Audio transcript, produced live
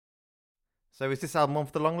So is this album one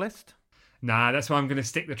for the long list? Nah, that's why I'm going to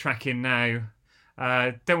stick the track in now.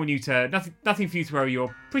 Don't want you to... Nothing for you to worry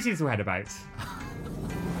your pretty little head about.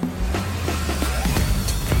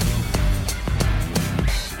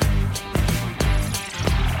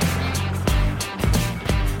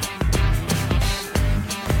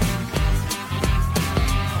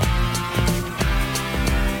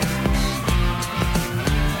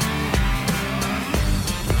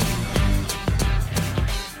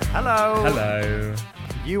 Hello.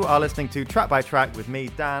 You are listening to Track by Track with me,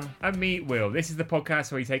 Dan. And me, Will. This is the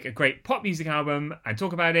podcast where we take a great pop music album and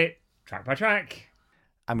talk about it track by track.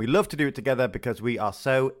 And we love to do it together because we are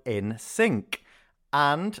so in sync.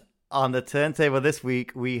 And on the turntable this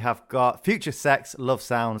week, we have got FutureSex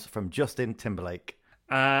LoveSounds from Justin Timberlake.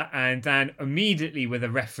 And Dan, immediately with a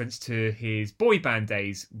reference to his boy band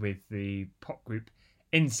days with the pop group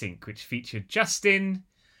NSYNC, which featured Justin...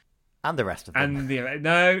 And the rest of them. And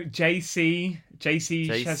JC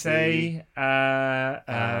Chasez.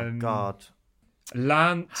 God.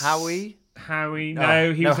 Lance. Howie.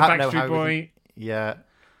 No, he was a Backstreet Boy. Yeah.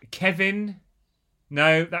 Kevin.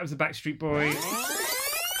 No, that was a Backstreet Boy.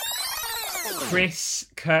 Chris,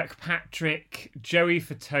 Kirkpatrick, Joey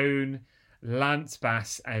Fatone, Lance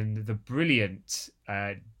Bass, and the brilliant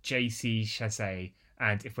JC Chasez.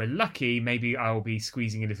 And if we're lucky, maybe I'll be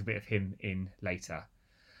squeezing a little bit of him in later.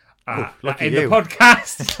 In the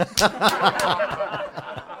podcast.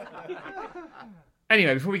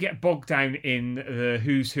 Anyway, before we get bogged down in the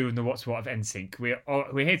who's who and the what's what of NSYNC, we're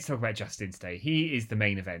here to talk about Justin today. He is the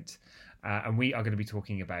main event, and we are going to be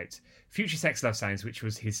talking about FutureSex LoveSounds, which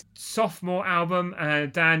was his sophomore album.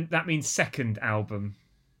 Dan, that means second album.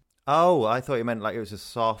 Oh, I thought you meant like it was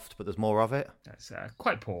just soft, but there's more of it. That's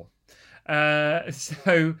quite poor. But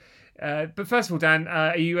first of all, Dan,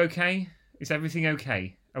 are you okay? Is everything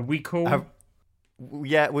okay? Are we cool?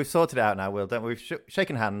 Yeah, we've sorted it out now, Will, don't we? We've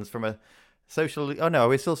shaken hands from a social... Oh, no, are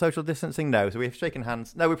we still social distancing? No, so we've shaken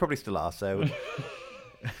hands. No, we probably still are, so...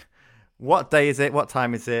 What day is it? What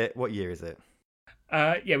time is it? What year is it?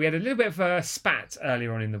 Yeah, we had a little bit of a spat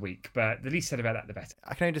earlier on in the week, but the least said about that, the better.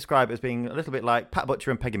 I can only describe it as being a little bit like Pat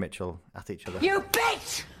Butcher and Peggy Mitchell at each other. You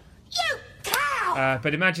bitch! You cow!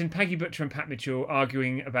 But imagine Peggy Butcher and Pat Mitchell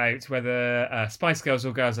arguing about whether Spice Girls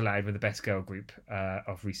or Girls Aloud were the best girl group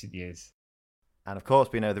of recent years. And of course,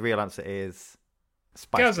 we know the real answer is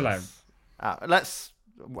Spice Girls Aloud.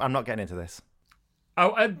 I'm not getting into this.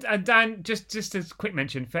 Oh, and Dan, just a quick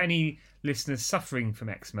mention for any listeners suffering from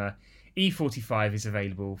eczema, E45 is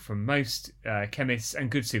available from most chemists and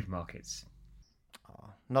good supermarkets.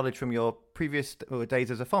 Knowledge from your previous days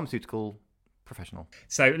as a pharmaceutical professional.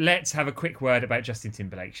 So let's have a quick word about Justin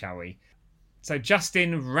Timberlake, shall we? So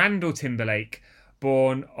Justin Randall Timberlake,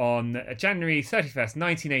 born on January 31st,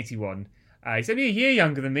 1981. He's only a year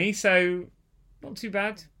younger than me, so not too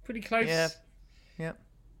bad. Pretty close. Yeah.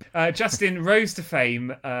 Justin rose to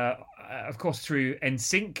fame, of course, through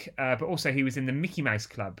NSYNC, but also he was in the Mickey Mouse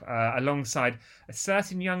Club alongside a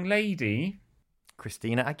certain young lady.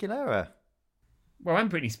 Christina Aguilera. Well, and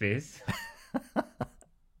Britney Spears.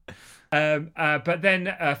 But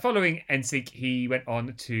then following NSYNC, he went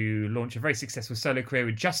on to launch a very successful solo career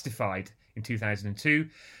with Justified in 2002.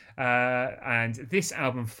 And this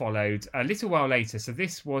album followed a little while later. So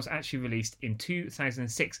this was actually released in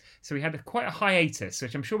 2006. So we had quite a hiatus,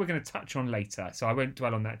 which I'm sure we're going to touch on later. So I won't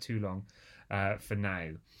dwell on that too long for now.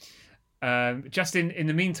 Justin, in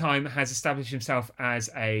the meantime, has established himself as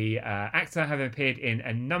a actor, having appeared in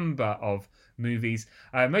a number of movies,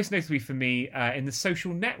 most notably for me in The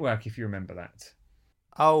Social Network, if you remember that.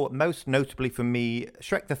 Oh, most notably for me,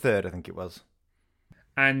 Shrek the Third, I think it was.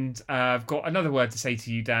 And I've got another word to say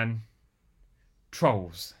to you, Dan.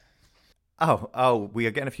 Trolls. Oh, we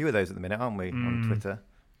are getting a few of those at the minute, aren't we, on Twitter?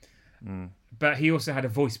 But he also had a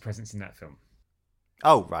voice presence in that film.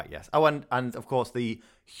 Oh, right, yes. Oh, and of course, the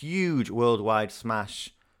huge worldwide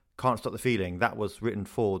smash, Can't Stop the Feeling, that was written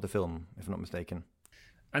for the film, if I'm not mistaken.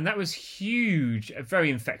 And that was huge, a very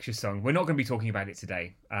infectious song. We're not going to be talking about it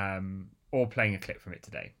today, or playing a clip from it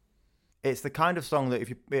today. It's the kind of song that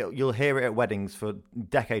you'll hear it at weddings for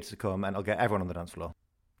decades to come, and it'll get everyone on the dance floor.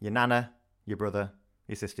 Your nana, your brother,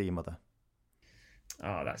 your sister, your mother.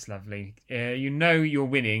 Oh, that's lovely. You know you're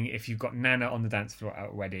winning if you've got Nana on the dance floor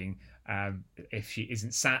at a wedding, if she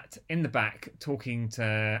isn't sat in the back talking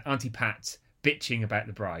to Auntie Pat, bitching about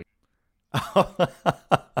the bride.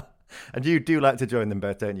 And you do like to join them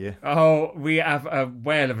both, don't you? Oh, we have a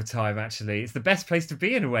whale of a time, actually. It's the best place to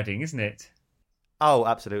be in a wedding, isn't it? Oh,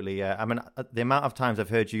 absolutely, yeah. I mean, the amount of times I've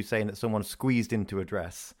heard you saying that someone squeezed into a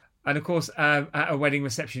dress. And of course, at a wedding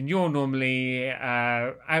reception, you're normally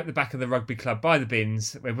out the back of the rugby club by the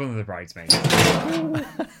bins with one of the bridesmaids.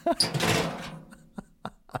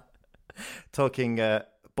 Talking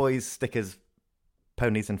boys, stickers,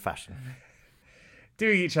 ponies and fashion.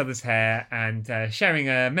 Doing each other's hair and sharing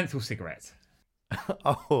a menthol cigarette.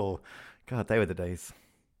 Oh, God, they were the days.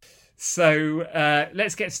 So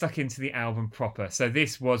let's get stuck into the album proper. So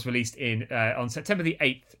this was released on September the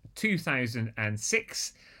 8th,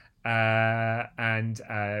 2006. And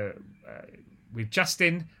with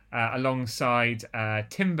Justin alongside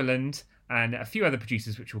Timberland and a few other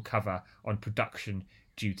producers, which we'll cover on production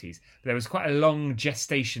duties. There was quite a long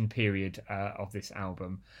gestation period of this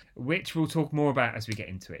album, which we'll talk more about as we get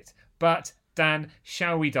into it. But Dan,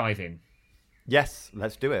 shall we dive in? Yes,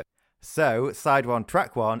 let's do it. So, side one,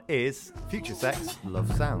 track one is FutureSex,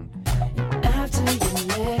 Love Sound. After you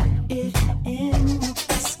let it in,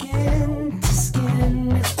 skin to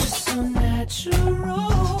skin, it's just so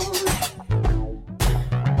natural.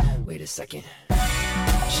 Wait a second.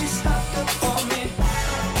 She's hopped up on me,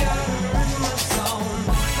 got her in my zone.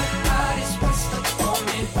 Her body's pressed up on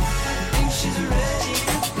me, I think she's ready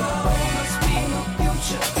to go. Must be my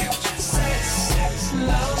future, sex,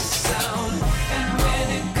 love sound. And when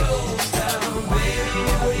it goes down, baby,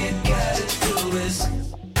 all you gotta do is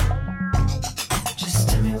just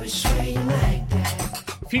tell me which way you like that.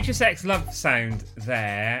 FutureSex Love Sound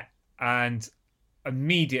there, and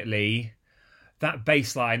immediately that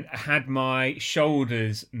bass line had my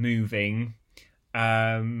shoulders moving.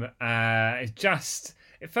 It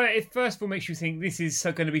first of all makes you think this is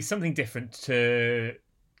going to be something different to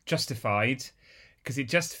Justified, because it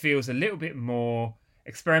just feels a little bit more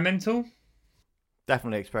experimental.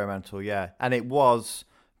 Definitely experimental, yeah. And it was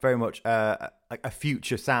very much a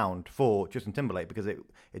future sound for Justin Timberlake, because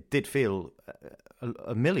it did feel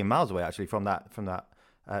a million miles away, actually, from that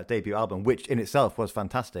debut album, which in itself was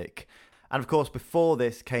fantastic. And of course, before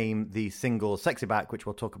this came the single Sexy Back, which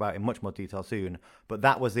we'll talk about in much more detail soon. But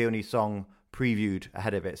that was the only song previewed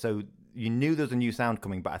ahead of it. So you knew there was a new sound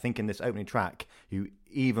coming, but I think in this opening track, you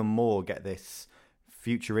even more get this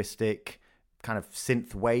futuristic kind of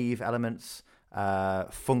synth wave elements,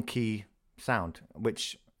 funky sound,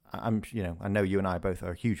 which I know you and I both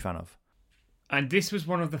are a huge fan of. And this was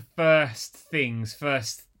one of the first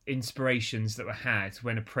inspirations that were had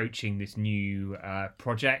when approaching this new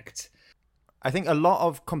project. I think a lot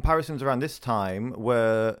of comparisons around this time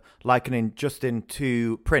were likening Justin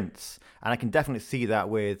to Prince, and I can definitely see that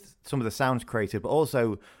with some of the sounds created, but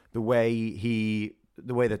also the way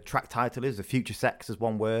the track title is, the FutureSex is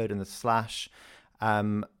one word, and the slash.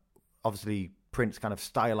 Obviously, Prince kind of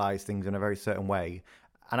stylized things in a very certain way,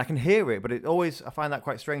 and I can hear it, but I find that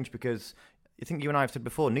quite strange, because I think you and I have said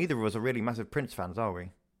before, neither of us are really massive Prince fans, are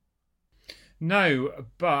we? No,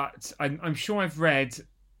 but I'm sure I've read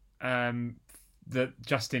that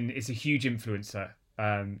Justin is a huge influencer.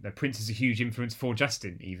 That Prince is a huge influence for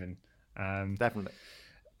Justin, even. Definitely.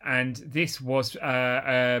 And this was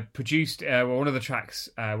produced, one of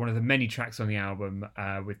the many tracks on the album,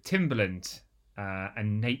 with Timberland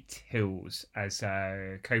and Nate Hills as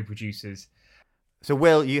co-producers. So,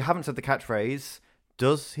 Will, you haven't said the catchphrase.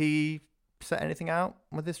 Does he set anything out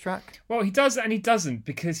with this track? Well, he does and he doesn't,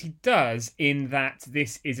 because he does in that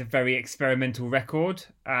this is a very experimental record.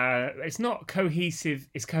 It's not cohesive.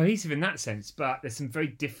 It's cohesive in that sense, but there's some very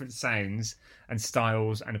different sounds and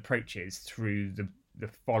styles and approaches through the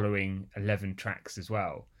following 11 tracks as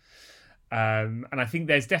well. And I think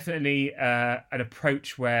there's definitely an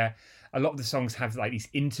approach where a lot of the songs have like these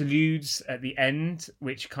interludes at the end,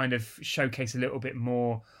 which kind of showcase a little bit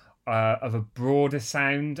more of a broader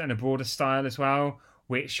sound and a broader style as well,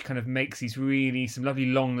 which kind of makes these some lovely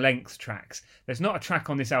long length tracks. There's not a track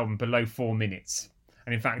on this album below 4 minutes.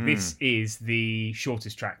 And in fact, this is the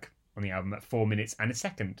shortest track on the album at 4 minutes and a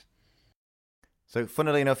second. So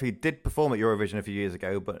funnily enough, he did perform at Eurovision a few years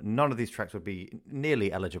ago, but none of these tracks would be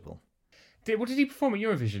nearly eligible. What did he perform at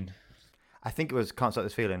Eurovision? I think it was Can't Stop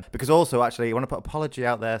This Feeling. Because also, actually, I want to put apology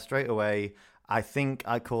out there straight away. I think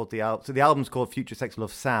I called the album... So the album's called FutureSex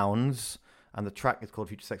Love Sounds, and the track is called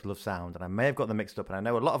FutureSex Love Sound. And I may have got them mixed up, and I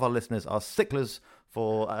know a lot of our listeners are sticklers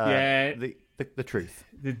for the truth.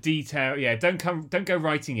 The detail, yeah. Don't go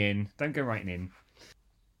writing in. Don't go writing in.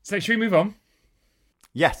 So should we move on?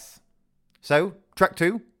 Yes. So, track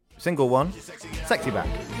 2, single 1, Sexy Back.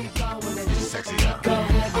 Sexy out. Get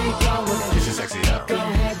your sexy out. Get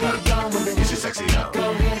your sexy out.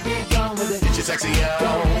 Get your sexy out.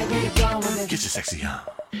 Get your sexy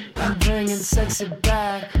out. I'm bringing sexy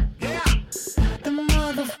back. Yeah. The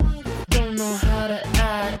motherfucker don't know how to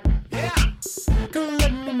act. Yeah. Don't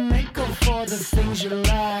let me make up for the things you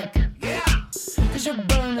lack.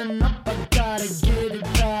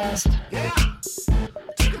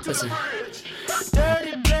 Listen.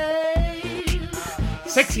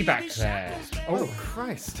 Sexy back there. Oh,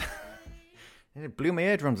 Christ. It blew my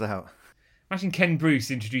eardrums out. Imagine Ken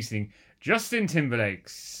Bruce introducing Justin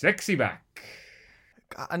Timberlake's Sexy Back.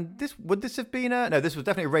 And would this have been no, this was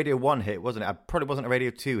definitely a Radio 1 hit, wasn't it? It probably wasn't a Radio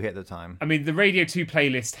 2 hit at the time. I mean, the Radio 2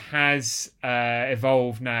 playlist has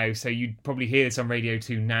evolved now, so you'd probably hear this on Radio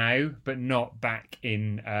 2 now, but not back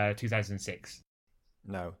in 2006.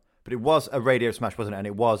 No. But it was a radio smash, wasn't it? And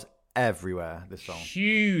it was everywhere, this song.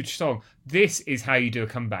 Huge song. This is how you do a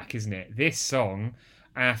comeback, isn't it? This song,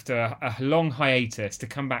 after a long hiatus, to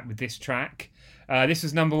come back with this track. This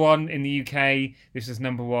was number one in the UK. This was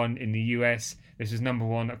number one in the US. This was number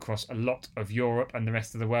one across a lot of Europe and the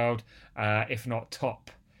rest of the world, if not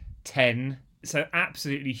top 10. So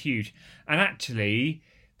absolutely huge. And actually,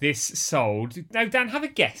 this sold... Now, Dan, have a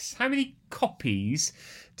guess. How many copies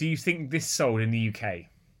do you think this sold in the UK?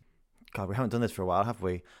 God, we haven't done this for a while, have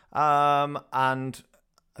we? And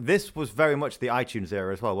this was very much the iTunes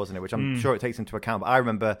era as well, wasn't it? Which I'm sure it takes into account. But I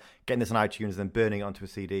remember getting this on iTunes and then burning it onto a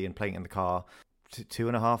CD and playing it in the car.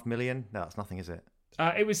 2.5 million? No, that's nothing, is it?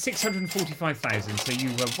 It was 645,000, so you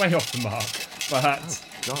were way off the mark. But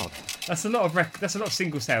God, that's a lot of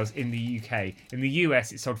single sales in the UK. In the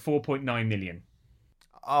US, it sold 4.9 million.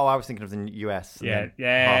 Oh, I was thinking of the US. Yeah.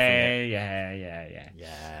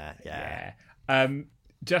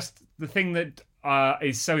 Just the thing that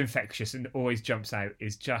is so infectious and always jumps out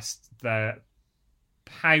is just the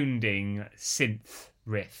pounding synth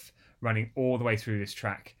riff running all the way through this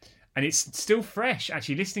track. And it's still fresh,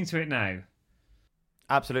 actually, listening to it now.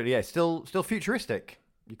 Absolutely, yeah. Still futuristic,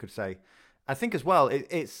 you could say. I think as well,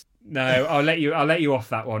 it's... No, I'll let you off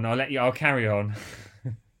that one. I'll carry on.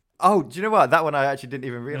 Oh, do you know what? That one I actually didn't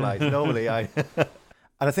even realise. Normally and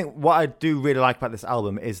I think what I do really like about this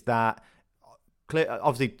album is that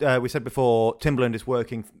obviously, we said before, Timbaland is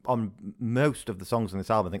working on most of the songs on this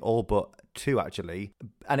album, I think all but two, actually.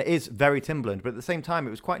 And it is very Timbaland, but at the same time, it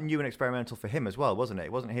was quite new and experimental for him as well, wasn't it?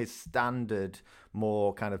 It wasn't his standard,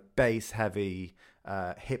 more kind of bass-heavy,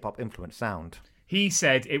 hip-hop influenced sound. He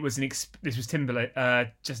said it was this was Timberlake.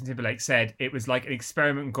 Justin Timberlake said it was like an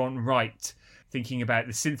experiment gone right, thinking about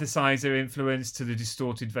the synthesizer influence to the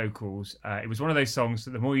distorted vocals. It was one of those songs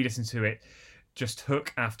that the more you listen to it, just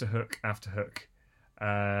hook after hook after hook.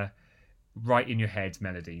 Right in your head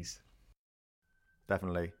melodies.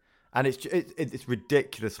 Definitely. And it's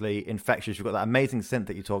ridiculously infectious. You've got that amazing synth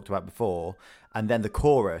that you talked about before, and then the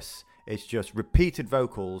chorus is just repeated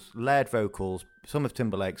vocals, layered vocals, some of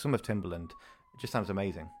Timberlake, some of Timbaland. It just sounds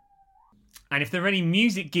amazing. And if there are any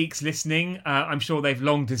music geeks listening, I'm sure they've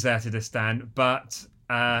long deserted us, Dan, but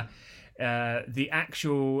the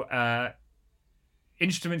actual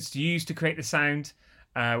instruments used to create the sound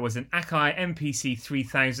was an Akai MPC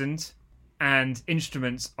 3000 and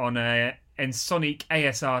instruments on a Ensoniq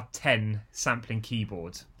ASR 10 sampling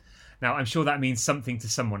keyboard. Now, I'm sure that means something to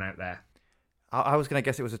someone out there. I was going to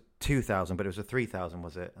guess it was a 2000, but it was a 3000,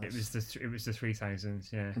 was it? It was the 3000,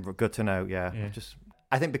 yeah. Good to know, yeah.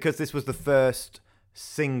 I think because this was the first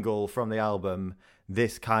single from the album,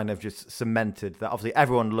 this kind of just cemented that. Obviously,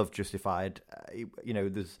 everyone loved Justified.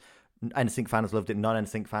 There's NSYNC fans loved it,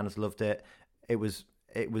 non-NSYNC fans loved it. It was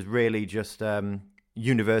really just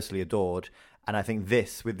universally adored. And I think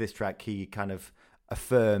with this track, he kind of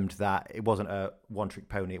affirmed that it wasn't a one-trick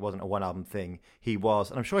pony, it wasn't a one-album thing. He was,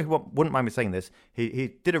 and I'm sure he wouldn't mind me saying this,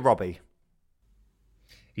 he did a Robbie.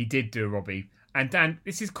 He did do a Robbie. And Dan,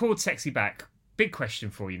 this is called Sexy Back. Big question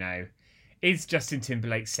for you now. Is Justin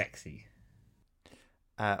Timberlake sexy?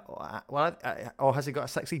 Or has he got a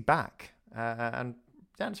sexy back? And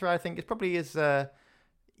the answer, I think, probably is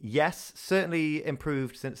yes. Certainly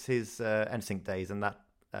improved since his NSYNC days and that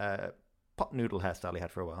pot noodle hairstyle he had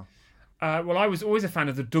for a while. Well, I was always a fan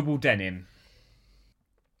of the double denim.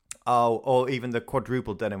 Oh, or even the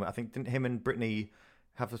quadruple denim. I think didn't him and Britney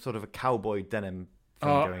have a sort of a cowboy denim thing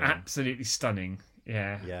going on? Absolutely stunning.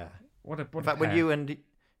 Yeah. Yeah. What a In fact, when you and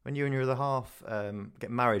your other half get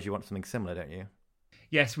married, you want something similar, don't you?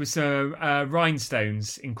 Yes, with some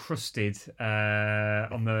rhinestones encrusted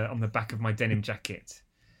on the back of my denim jacket,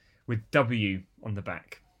 with W on the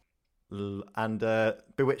back, and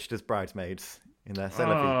bewitched as bridesmaids in their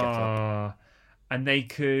Sailor Feet get up. And we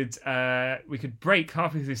could break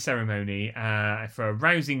halfway through the ceremony for a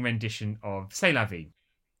rousing rendition of C'est la vie.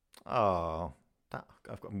 Oh,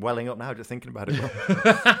 I'm welling up now just thinking about it.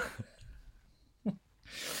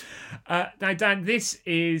 Now, Dan, this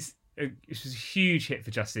was a huge hit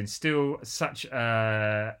for Justin. Still such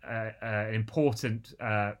an important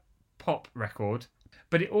pop record,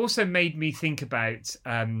 but it also made me think about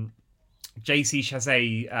JC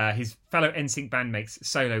Chazé, his fellow NSYNC bandmates'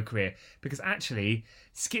 solo career, because actually,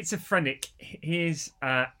 Schizophrenic, his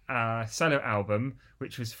solo album,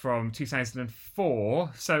 which was from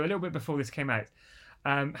 2004, so a little bit before this came out,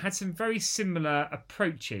 had some very similar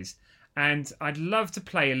approaches. And I'd love to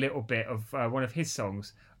play a little bit of one of his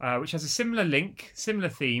songs, which has a similar link, similar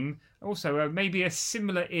theme, also maybe a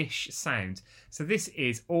similar-ish sound. So this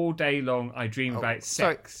is All Day Long I Dream About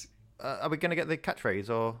Sex. Are we going to get the catchphrase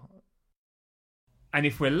or? And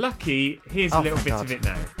if we're lucky, here's a little bit of it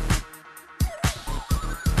now.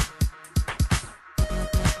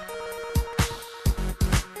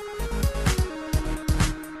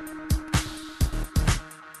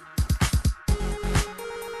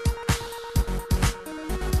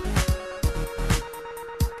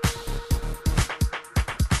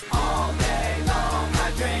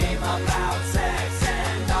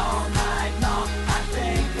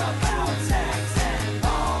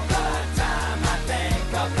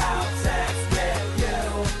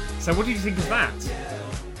 So what did you think of that?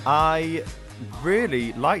 I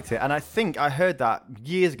really liked it, and I think I heard that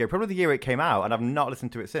years ago, probably the year it came out, and I've not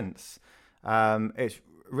listened to it since. It's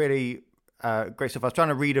really great stuff. I was trying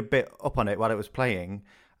to read a bit up on it while it was playing,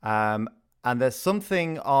 and there's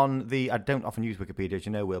something on I don't often use Wikipedia, as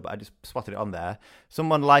you know, Will, but I just spotted it on there.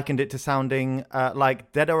 Someone likened it to sounding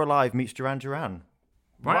like Dead or Alive meets Duran Duran.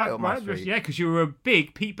 Right, yeah, because you were a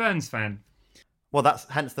big Pete Burns fan. Well, that's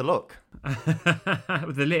hence the look.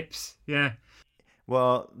 With the lips, yeah.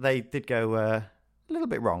 Well, they did go a little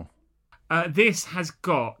bit wrong. This has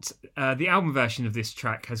got, the album version of this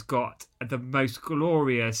track has got the most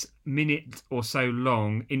glorious minute or so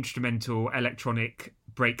long instrumental electronic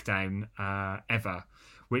breakdown ever,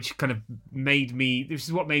 which kind of this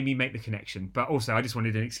is what made me make the connection. But also, I just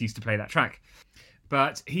wanted an excuse to play that track.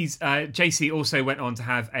 But JC also went on to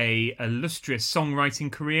have a illustrious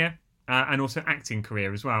songwriting career. And also acting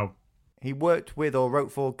career as well. He worked with or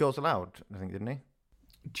wrote for Girls Aloud, I think, didn't he?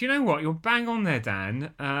 Do you know what? You're bang on there,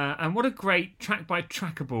 Dan. And what a great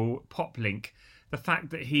track-by-trackable pop link. The fact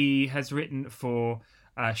that he has written for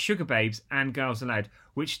Sugar Babes and Girls Aloud,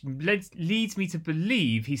 which leads me to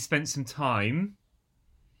believe he spent some time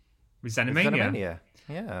with Xenomania.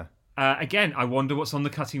 Yeah. Again, I wonder what's on the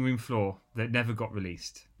cutting room floor that never got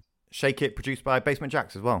released. Shake It, produced by Basement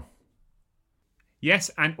Jaxx as well.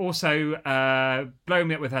 Yes, and also Blow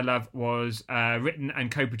Me Up With Her Love was written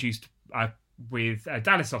and co-produced with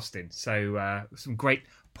Dallas Austin. So some great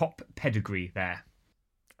pop pedigree there.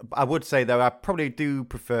 I would say, though, I probably do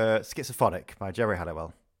prefer Schizophrenic by Jerry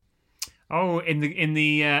Halliwell. Oh, in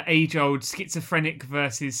the age-old schizophrenic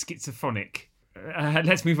versus schizophrenic.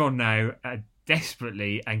 Let's move on now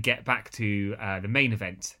desperately and get back to the main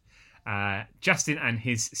event. Justin and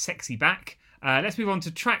his sexy back. Let's move on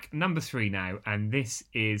to track number 3 now, and this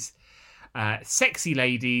is Sexy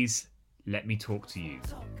Ladies, Let Me Talk to You.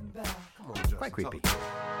 Quite creepy.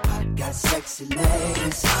 I got sexy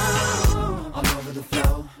ladies all over the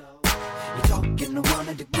floor. You're talking to one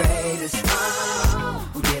of the greatest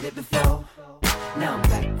who did it before. Now I'm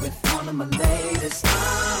back with one of my latest.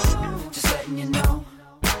 Just letting you know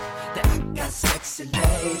that I got sexy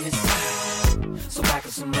ladies. So back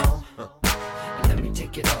up some more and let me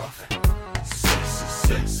take it off.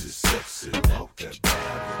 Sexy, sexy, walk that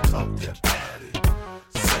body, talk that body.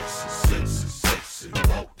 Sexy,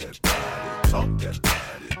 walk that body, talk that body.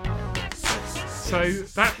 So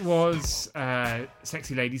that was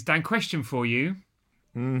Sexy Ladies. Dan, question for you.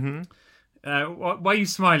 Mm-hmm. Why are you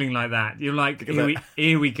smiling like that? You're like,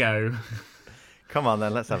 here we go. Come on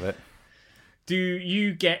then, let's have it. Do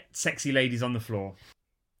you get sexy ladies on the floor?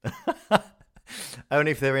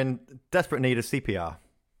 Only if they're in desperate need of CPR.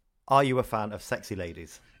 Are you a fan of Sexy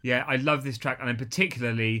Ladies? Yeah, I love this track, and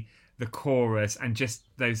particularly the chorus and just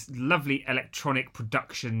those lovely electronic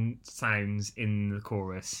production sounds in the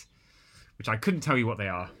chorus, which I couldn't tell you what they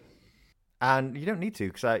are. And you don't need to,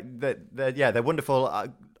 because they're wonderful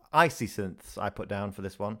icy synths I put down for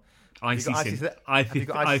this one. Icy synth. I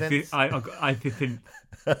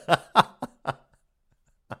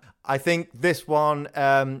think this one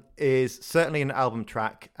is certainly an album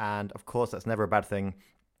track, and of course that's never a bad thing.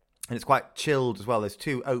 And it's quite chilled as well. There's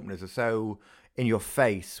 2 openers are so in your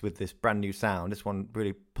face with this brand new sound. This one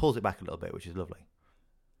really pulls it back a little bit, which is lovely.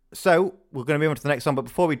 So we're going to move on to the next song, but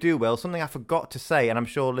before we do, Will, something I forgot to say, and I'm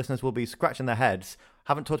sure listeners will be scratching their heads.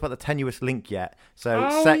 Haven't talked about the tenuous link yet. So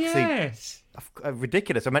Sexy, yes.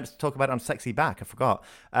 Ridiculous. I meant to talk about it on Sexy Back. I forgot.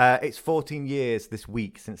 It's 14 years this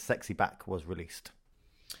week since Sexy Back was released.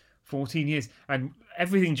 14 years, and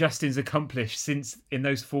everything Justin's accomplished since in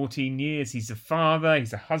those 14 years. He's a father,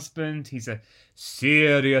 he's a husband, he's a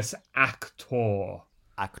serious actor.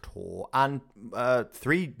 actor. And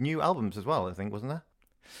 3 new albums as well, I think, wasn't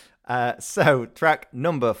there? So, track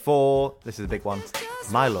number 4. This is a big one.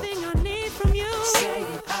 My Love. Say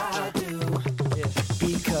I do.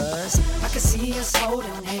 Because I can see us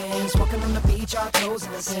holding hands, walking on the beach, our toes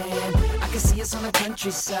in the sand. I can see us on the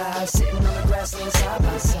countryside, sitting on the grassland side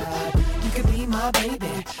by side. You could be my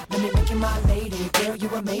baby, let me make you my lady. Girl, you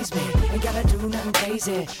amaze me, ain't gotta do nothing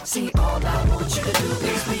crazy. See, all I want you to do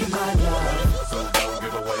is be my love. So don't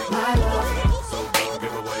give away. My love, So don't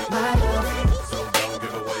give away. my love. So don't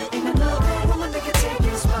give away. Ain't another woman that can take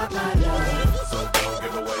your spot, my love. So don't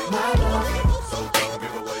give away. My love, So don't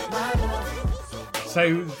give away. my love.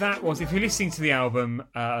 So that was, if you're listening to the album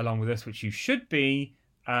along with us, which you should be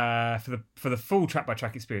for the full track by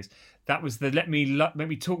track experience, that was the Let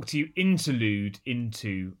Me Talk to You interlude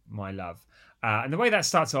into My Love. And the way that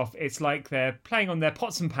starts off, it's like they're playing on their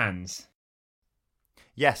pots and pans,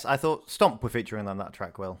 Yes, I thought Stomp were featuring on that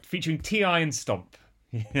track, Will. featuring T.I. and Stomp.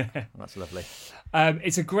 That's lovely.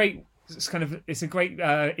 It's a great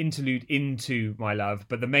interlude into My Love,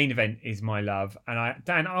 but the main event is My Love. And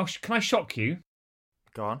Dan, can I shock you?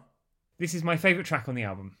 Go on. This is my favourite track on the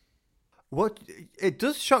album. What it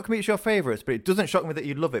does shock me it's your favourites, but it doesn't shock me that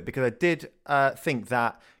you love it, because I did think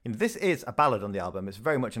that this is a ballad on the album. It's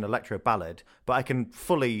very much an electro ballad, but I can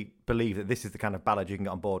fully believe that this is the kind of ballad you can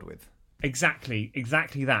get on board with. Exactly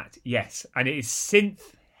that. Yes, and it is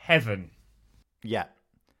synth heaven. Yeah.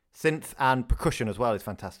 Synth and percussion as well is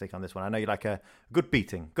fantastic on this one. I know you like a good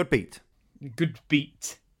beat. Good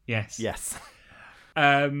beat. Yes. Yes.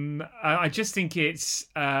 I just think it's.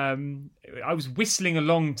 I was whistling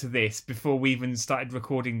along to this before we even started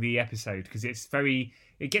recording the episode, because it's very.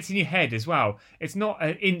 It gets in your head as well. It's not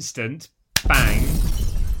an instant bang,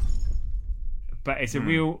 but it's a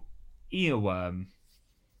real earworm.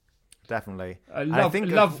 Definitely. A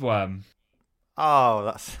love worm. Oh,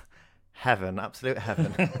 that's heaven, absolute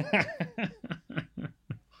heaven.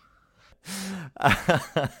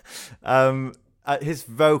 His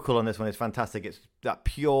vocal on this one is fantastic. It's that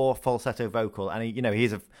pure falsetto vocal, and we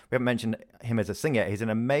haven't mentioned him as a singer. He's an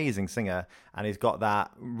amazing singer, and he's got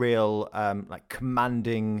that real like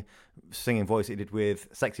commanding singing voice he did with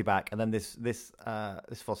Sexy Back, and then this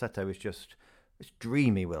falsetto is just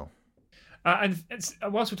dreamy, Will. And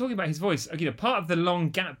whilst we're talking about his voice, part of the long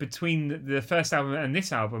gap between the first album and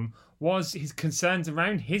this album was his concerns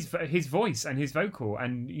around his voice and his vocal,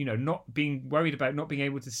 and not being worried about not being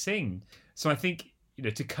able to sing. So I think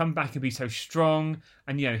to come back and be so strong,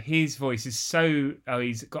 and his voice is so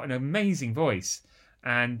he's got an amazing voice,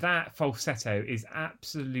 and that falsetto is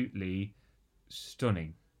absolutely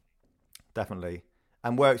stunning. Definitely.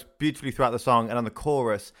 And works beautifully throughout the song. And on the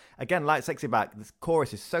chorus, again, like Sexy Back, the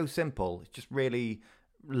chorus is so simple. It's just really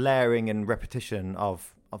layering and repetition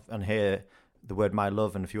of and here the word my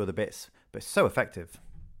love and a few other bits, but it's so effective.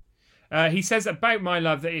 He says about My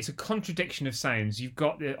Love that it's a contradiction of sounds. You've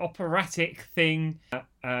got the operatic thing,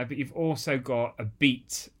 but you've also got a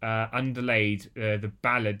beat underlaid, the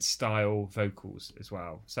ballad style vocals as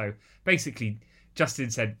well. So basically, Justin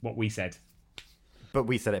said what we said. But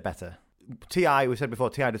we said it better. T.I., we said before,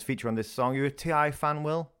 T.I. does feature on this song. You a T.I. fan,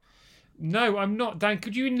 Will? No, I'm not. Dan,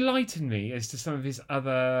 could you enlighten me as to some of his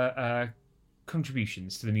other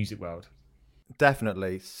contributions to the music world?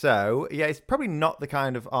 Definitely. So, yeah, it's probably not the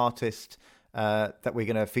kind of artist that we're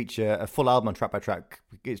going to feature a full album on track by track.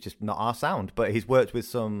 It's just not our sound. But he's worked with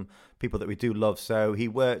some people that we do love. So he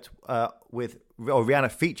worked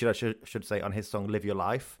Rihanna featured, I should say, on his song Live Your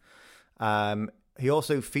Life. He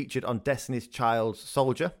also featured on Destiny's Child's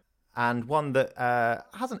Soldier. And one that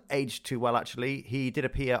hasn't aged too well, actually. He did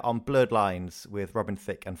appear on Blurred Lines with Robin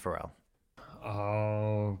Thicke and Pharrell.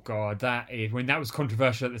 Oh, God, when that was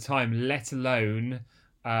controversial at the time, let alone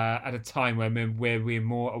at a time when we're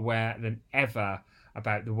more aware than ever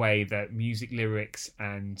about the way that music lyrics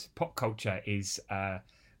and pop culture is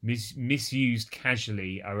misused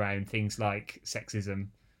casually around things like sexism,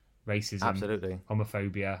 racism, absolutely,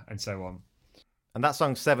 homophobia, and so on. And that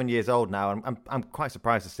song's 7 years old now, and I'm quite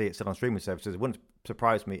surprised to see it still on streaming services. It wouldn't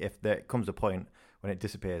surprise me if there comes a point when it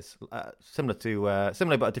disappears. Similar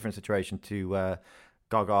but a different situation to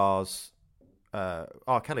Gaga's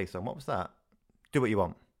R. Kelly song. What was that? Do What You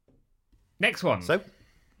Want. Next one. So,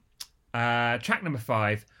 track number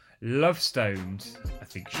 5, LoveSounds. I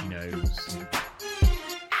think she knows.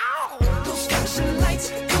 Those flashing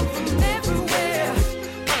lights come from everywhere.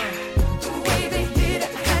 The way they hit, I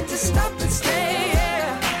had to stop and stare.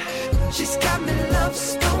 She's got me love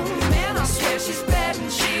stone, man. I swear she's bad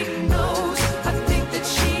and she knows. I think that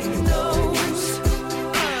she knows.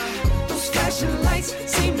 Those flashing lights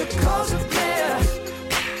seem to cause a flare.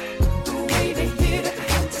 The way they hit, I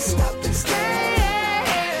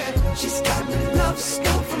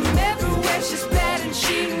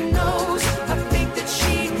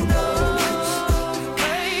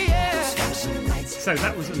So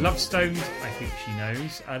that was Love Stoned, I think she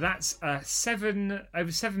knows. That's over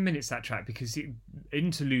 7 minutes, that track, because it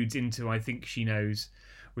interludes into I Think She Knows,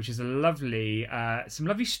 which is a lovely, some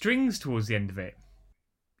lovely strings towards the end of it.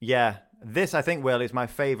 Yeah, this I think, Will, is my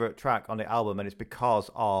favourite track on the album, and it's because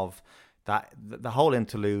of that the whole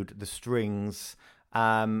interlude, the strings.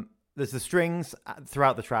 There's the strings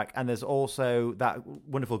throughout the track, and there's also that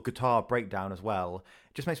wonderful guitar breakdown as well.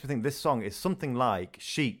 It just makes me think this song is something like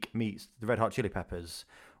Chic meets the Red Hot Chili Peppers,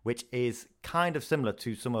 which is kind of similar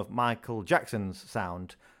to some of Michael Jackson's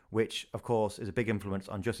sound, which, of course, is a big influence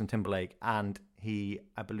on Justin Timberlake, and he,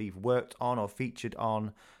 I believe, worked on or featured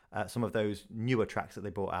on some of those newer tracks that they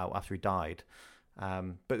brought out after he died.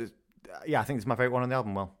 But yeah, I think it's my favourite one on the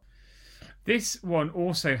album, Will. This one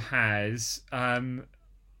also has...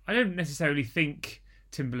 I don't necessarily think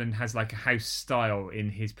Timbaland has like a house style in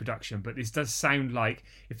his production, but this does sound like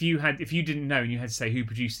if you didn't know and you had to say who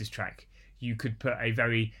produced this track, you could put a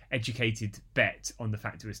very educated bet on the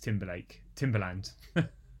fact it was Timbaland,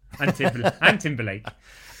 and Timberlake,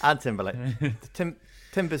 and Timberlake,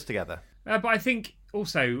 Timbers together. But I think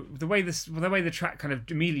also the way the track kind of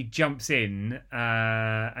immediately jumps in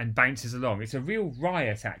and bounces along, it's a real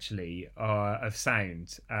riot actually of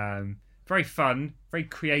sound. Very fun, very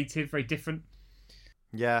creative, very different.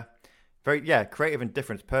 Yeah, creative and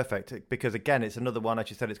different. Perfect, because again, it's another one. As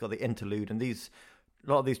you said, it's got the interlude, and a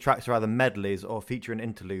lot of these tracks are either medleys or feature an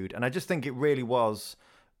interlude. And I just think it really was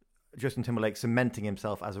Justin Timberlake cementing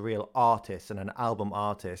himself as a real artist and an album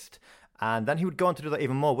artist. And then he would go on to do that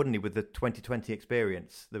even more, wouldn't he? With the 2020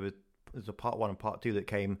 Experience, there's a part 1 and part 2 that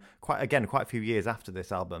came quite a few years after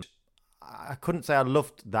this album. I couldn't say I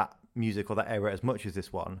loved that music or that era as much as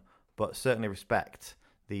this one, but certainly respect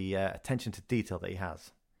the attention to detail that he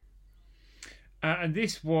has. And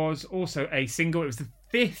this was also a single. It was the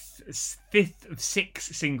fifth of 6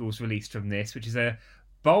 singles released from this, which is a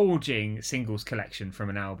bulging singles collection from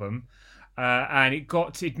an album. And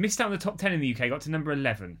it missed out on the top 10 in the UK, got to number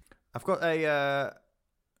 11. I've got a...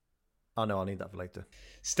 Oh no, I'll need that for later.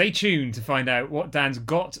 Stay tuned to find out what Dan's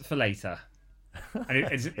got for later. And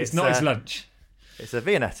it's not his lunch. It's a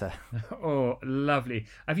Viennetta. Oh, lovely.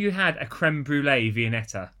 Have you had a creme brulee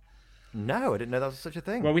Viennetta? No, I didn't know that was such a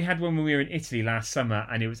thing. Well, we had one when we were in Italy last summer,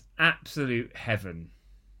 and it was absolute heaven.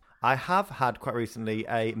 I have had quite recently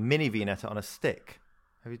a mini Viennetta on a stick.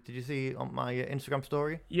 Did you see on my Instagram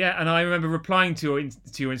story? Yeah, and I remember replying to your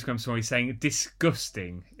Instagram story saying,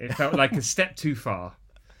 disgusting. It felt like a step too far.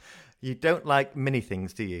 You don't like mini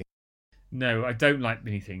things, do you? No, I don't like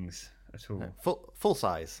mini things at all. No, full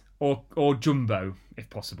size. Or jumbo, if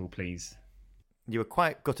possible, please. You were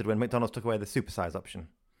quite gutted when McDonald's took away the supersize option.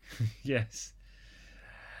 Yes.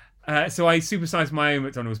 So I supersized my own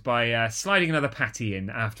McDonald's by sliding another patty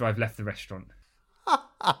in after I've left the restaurant.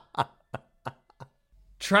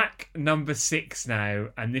 Track number 6 now,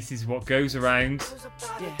 and this is what goes around,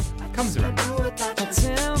 comes around.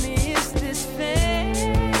 Tell me, is this fair?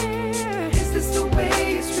 Is this the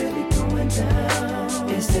way it's really going down?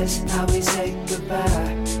 Is this how we say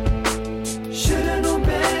goodbye? Should've known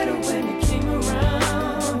better when you came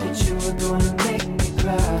around that you were gonna make me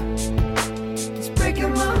cry. It's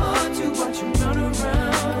breaking my heart to watch you run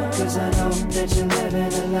around, 'cause I know that you're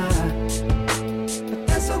living a lie. But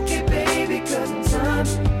that's okay, baby, 'cause in time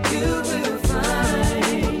you will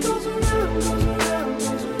find what goes around, goes around,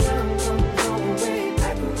 goes around, comes all the way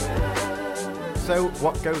back around. So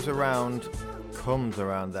what goes around comes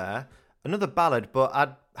around there. Another ballad, but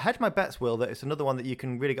I'd hedge my bets, Will, that it's another one that you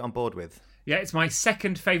can really get on board with. Yeah, it's my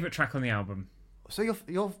second favourite track on the album. So your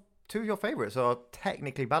two of your favourites are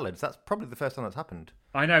technically ballads. That's probably the first time that's happened.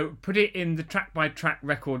 I know. Put it in the track-by-track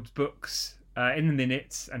records books in the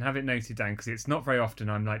minutes and have it noted down, because it's not very often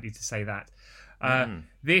I'm likely to say that.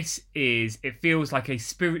 It feels like a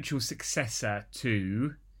spiritual successor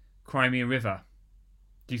to Cry Me a River.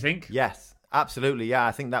 Do you think? Yes, absolutely. Yeah,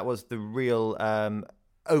 I think that was the real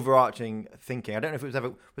overarching thinking. I don't know if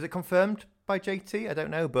it was it confirmed by JT? I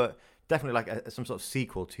don't know, but definitely like some sort of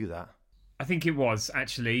sequel to that. I think it was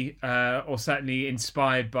actually, or certainly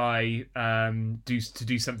inspired by to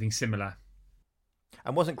do something similar.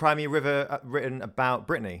 And wasn't Cry Me a River written about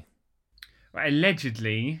Britney?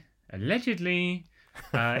 Allegedly,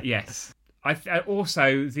 yes. I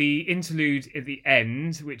also the interlude at the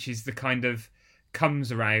end, which is the kind of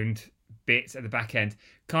comes around bit at the back end,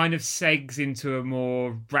 kind of segs into a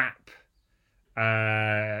more rap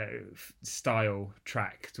style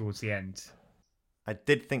track towards the end. I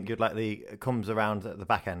did think you'd like the comes around at the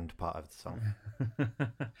back end part of the song.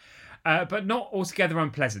 But not altogether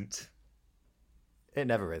unpleasant. It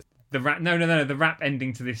never is. The rap, no, the rap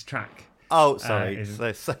ending to this track. Oh, sorry.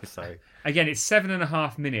 So sorry. Again, it's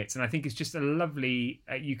 7.5 minutes, and I think it's just a lovely.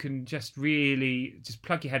 You can just really just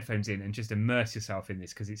plug your headphones in and just immerse yourself in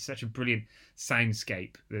this because it's such a brilliant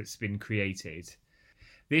soundscape that's been created.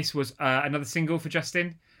 This was another single for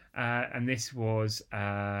Justin, and this was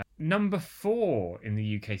number 4 in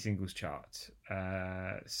the UK singles chart.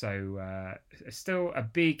 So still a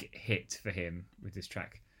big hit for him with this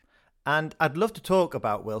track. And I'd love to talk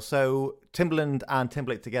about, Will, so Timbaland and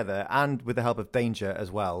Timberlake together, and with the help of Danger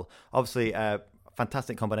as well. Obviously, a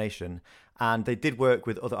fantastic combination. And they did work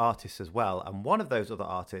with other artists as well. And one of those other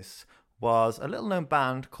artists was a little-known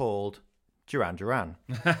band called Duran Duran.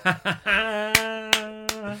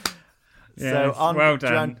 So on well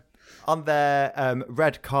done. On their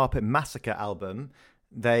Red Carpet Massacre album,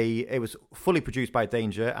 it was fully produced by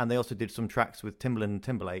Danger, and they also did some tracks with Timbaland and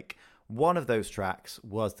Timberlake. One of those tracks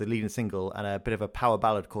was the leading single and a bit of a power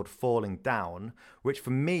ballad called Falling Down, which for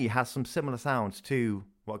me has some similar sounds to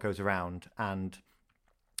What Goes Around and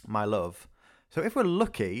My Love. So if we're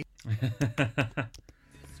lucky,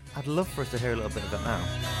 I'd love for us to hear a little bit of that now.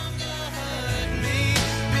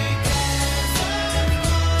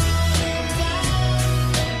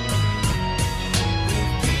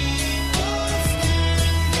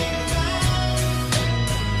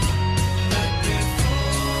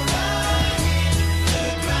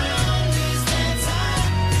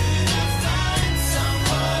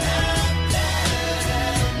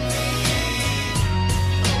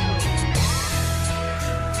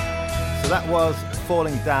 That was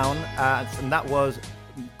Falling Down, and that was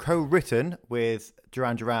co-written with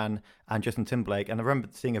Duran Duran and Justin Timberlake. And I remember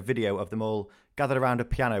seeing a video of them all gathered around a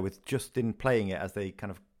piano with Justin playing it as they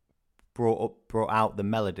kind of brought out the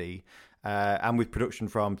melody, and with production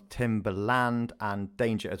from Timbaland and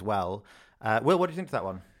Danger as well. Will, what do you think of that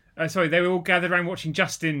one? Sorry, they were all gathered around watching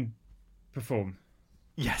Justin perform.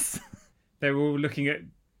 Yes. They were all looking at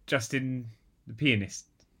Justin, the pianist.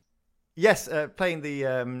 Yes, playing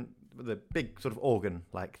the big sort of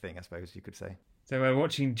organ-like thing, I suppose you could say. So we're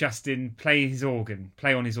watching Justin play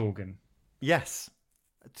on his organ. Yes,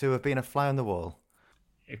 to have been a fly on the wall.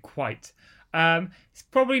 Quite. It's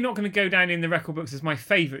probably not going to go down in the record books as my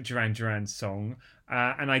favourite Duran Duran song,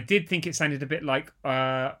 and I did think it sounded a bit like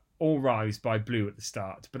All Rise by Blue at the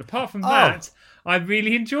start. But apart from that, I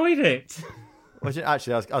really enjoyed it. Well,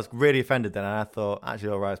 actually, I was really offended then, and I thought, actually,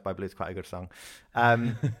 All Rise by Blue is quite a good song.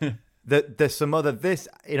 There's some other...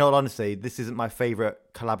 in all honesty, this isn't my favourite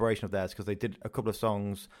collaboration of theirs because they did a couple of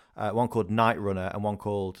songs, one called Night Runner and one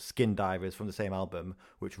called Skin Divers from the same album,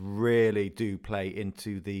 which really do play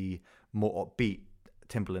into the more upbeat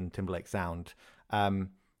Timbaland Timberlake sound. But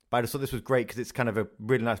I just thought this was great because it's kind of a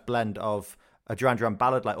really nice blend of a Duran Duran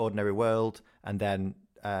ballad like Ordinary World and then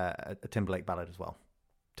a Timberlake ballad as well.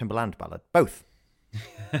 Timbaland ballad. Both.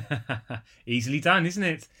 Easily done, isn't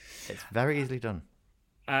it? It's very easily done.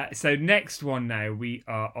 So next one now, we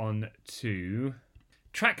are on to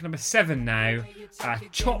track number 7 now,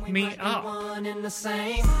 Chop Me Up. Now I know you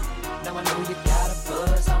got a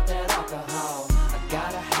buzz off that alcohol. I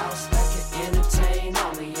got a house that can entertain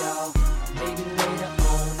all of y'all. Maybe later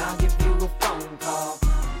on I'll give you a phone call.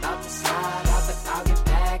 About to slide out, but I'll get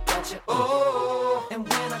back at you. Oh, and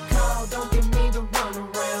when I call, don't give me the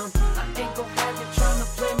runaround. I ain't gon' have you trying to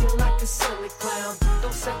play me like a silly clown.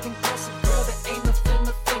 Don't second guess it, girl, there ain't nothing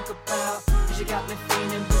to think about. 'Cause you got me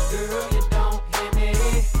feeling, but girl, you don't hear me.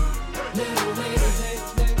 Little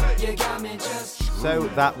lady, you got me just... So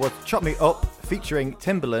that was Chop Me Up featuring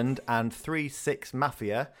Timbaland and 3-6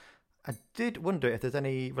 Mafia. I did wonder if there's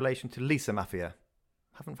any relation to Lisa Mafia.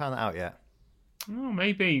 Haven't found that out yet. Oh,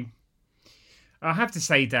 maybe. I have to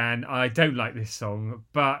say, Dan, I don't like this song,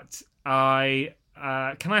 but can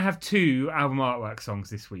I have 2 album artwork songs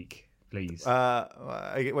this week, please?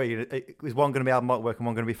 Wait, is one going to be album artwork and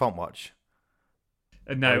one going to be font watch?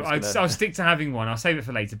 No, I'll stick to having one. I'll save it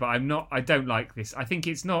for later, but I don't like this. I think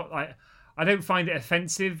it's not... I don't find it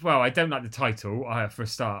offensive. Well, I don't like the title, for a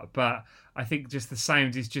start, but I think just the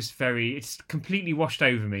sound is just it's completely washed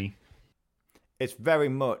over me. It's very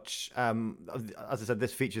much, as I said,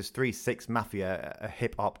 this features 3-6 Mafia, a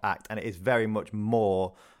hip-hop act, and it is very much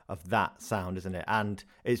more of that sound, isn't it? And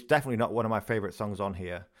it's definitely not one of my favourite songs on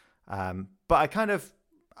here. But I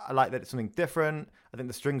like that it's something different. I think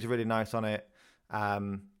the strings are really nice on it.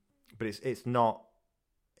 But it's not,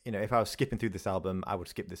 if I was skipping through this album, I would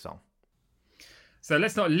skip this song. So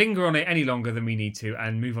let's not linger on it any longer than we need to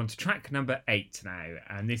and move on to track number 8 now.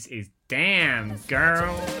 And this is Damn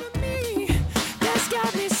Girl. That's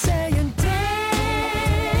got me saying,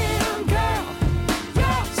 damn girl,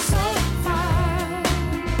 you're so fine.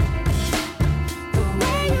 The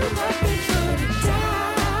way you let me put it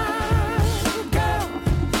down,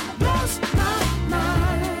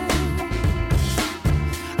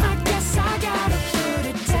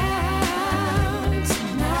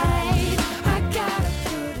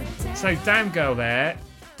 So, Damn Girl there.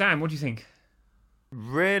 Dan, what do you think?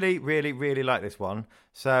 Really, really, really like this one.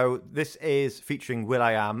 So this is featuring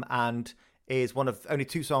will.i.am and is one of only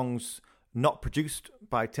 2 songs not produced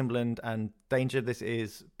by Timbaland and Danger. This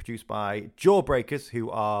is produced by Jawbreakers, who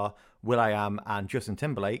are will.i.am and Justin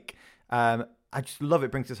Timberlake. I just love it.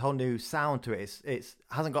 It brings this whole new sound to it. It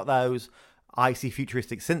hasn't got those icy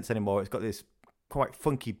futuristic synths anymore. It's got this quite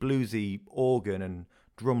funky bluesy organ and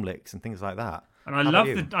drum licks and things like that. And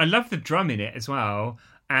I love the drum in it as well.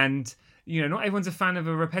 And you know, not everyone's a fan of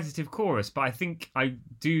a repetitive chorus, but I think I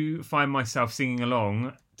do find myself singing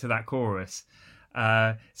along to that chorus.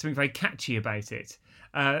 Something very catchy about it.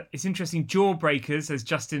 It's interesting. Jawbreakers, as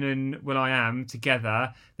Justin and will.i.am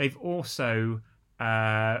together, they've also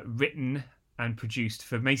written and produced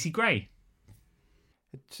for Macy Gray.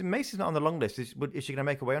 So Macy's not on the long list. Is she going to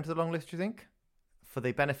make her way onto the long list, do you think? For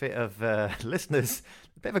the benefit of listeners,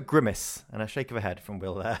 a bit of a grimace and a shake of a head from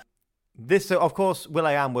Will there. This, of course,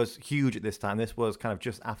 will.i.am was huge at this time. This was kind of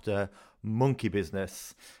just after Monkey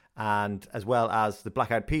Business, and as well as the Black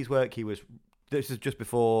Eyed Peas work. This is just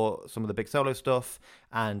before some of the big solo stuff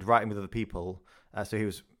and writing with other people. So he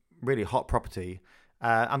was really hot property.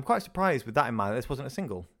 I'm quite surprised with that in mind that this wasn't a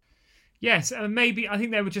single. Yes, maybe I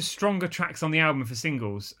think there were just stronger tracks on the album for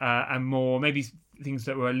singles and more maybe things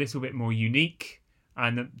that were a little bit more unique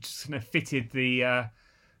and that just kind of fitted the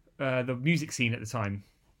music scene at the time.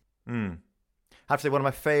 I have to say, one of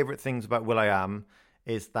my favourite things about will.i.am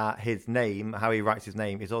is that his name, how he writes his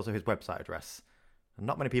name, is also his website address. And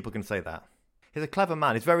not many people can say that. He's a clever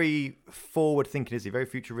man. He's very forward-thinking, is he? Very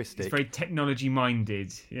futuristic. He's very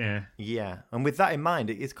technology-minded, yeah. Yeah, and with that in mind,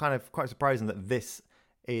 it is kind of quite surprising that this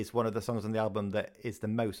is one of the songs on the album that is the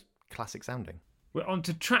most classic sounding. We're on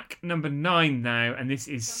to track number 9 now, and this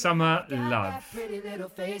is Summer Love. Pretty little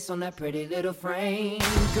face on that pretty little frame,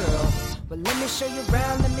 girl. But let me show you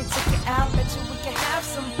around, let me take you out, bet you we can have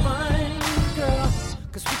some fun, girl.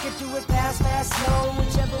 Cause we can do it fast, fast, slow,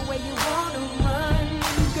 whichever way you wanna run,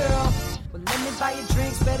 girl. Well, let me buy you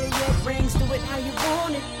drinks, better yet rings, do it how you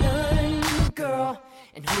want it done, girl.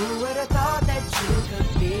 And who would have thought that you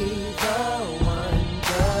could be the one?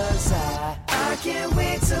 Cause I can't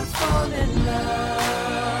wait to fall in love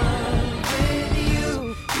with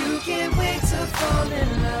you. You can't wait to fall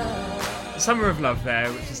in love. Summer of Love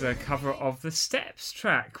there, which is a cover of the Steps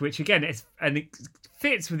track, which again it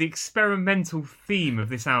fits with the experimental theme of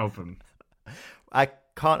this album. I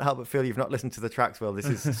can't help but feel you've not listened to the tracks, Will. This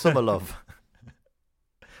is Summer Love.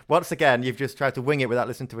 Once again, you've just tried to wing it without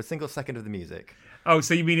listening to a single second of the music. Oh,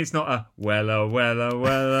 so you mean it's not a Wella,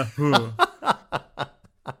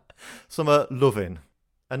 Summer Lovin'.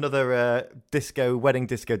 Another wedding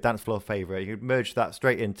disco dance floor favourite. You could merge that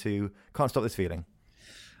straight into Can't Stop This Feeling.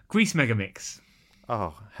 Grease Megamix.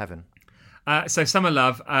 Oh, heaven. So Summer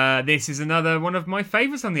Love, this is another one of my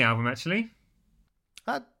favourites on the album, actually.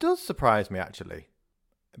 That does surprise me, actually.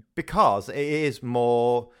 Because it is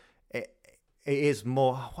more... It is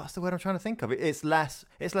more. What's the word I'm trying to think of? It's less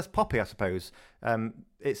poppy, I suppose.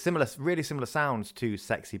 It's really similar sounds to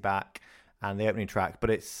 "Sexy Back" and the opening track,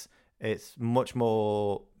 but it's much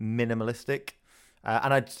more minimalistic.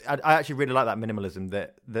 And I actually really like that minimalism,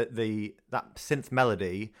 that synth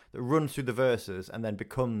melody that runs through the verses and then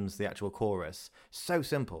becomes the actual chorus. So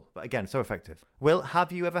simple, but again, so effective. Will,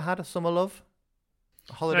 have you ever had a summer love?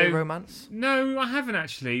 A holiday romance? No, I haven't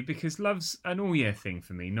actually, because love's an all-year thing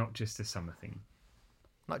for me, not just a summer thing.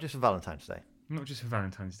 Not just for Valentine's Day? Not just for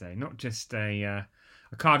Valentine's Day. Not just a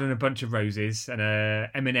card and a bunch of roses and a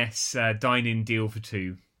M&S dine-in deal for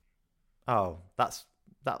 2. Oh, that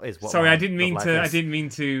is what. Sorry, I didn't mean to.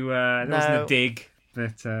 That No. wasn't a dig,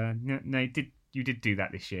 but no, you did do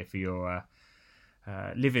that this year for your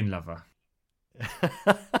live-in lover,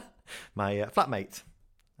 my flatmate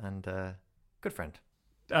and good friend.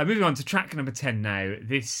 Moving on to track number 10 now.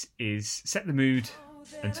 This is Set the Mood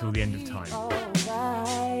Until the End of Time.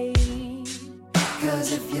 Alright.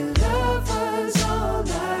 Cause if your love was all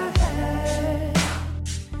I had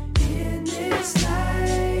in this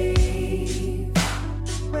life,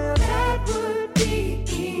 well, that would be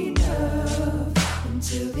enough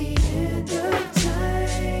until the end of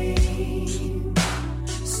time.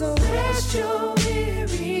 So rest your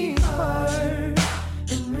weary heart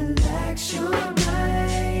and relax your mind.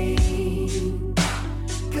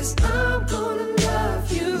 Cause I'm gonna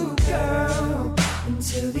love you, girl,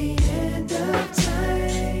 until the end of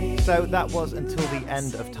time. So that was Until the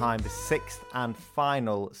End of Time, the 6th and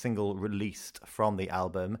final single released from the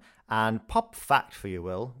album. And pop fact for you,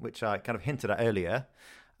 Will, which I kind of hinted at earlier.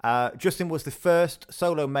 Justin was the first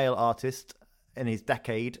solo male artist in this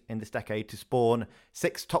decade, to spawn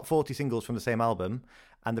 6 top 40 singles from the same album.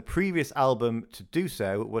 And the previous album to do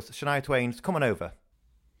so was Shania Twain's Come On Over.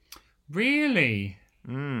 Really?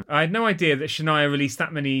 I had no idea that Shania released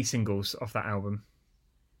that many singles off that album.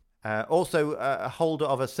 Also, a holder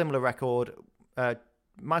of a similar record,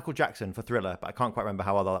 Michael Jackson for Thriller, but I can't quite remember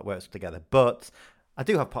how all that works together. But I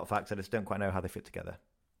do have pop facts, I just don't quite know how they fit together.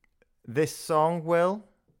 This song, Will?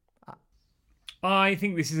 I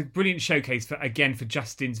think this is a brilliant showcase for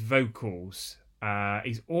Justin's vocals.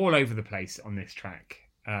 He's all over the place on this track,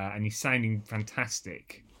 and he's sounding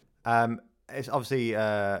fantastic. It's obviously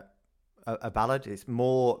a ballad. It's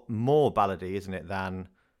more ballady, isn't it, than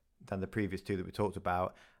the previous two that we talked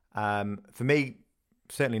about. For me,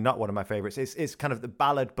 certainly not one of my favourites. It's kind of the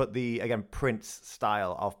ballad, but the, again, Prince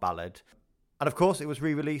style of ballad. And of course, it was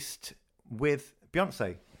re-released with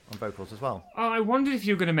Beyonce on vocals as well. Oh, I wondered if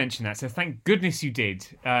you were going to mention that, so thank goodness you did.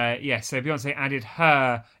 So Beyonce added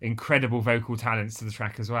her incredible vocal talents to the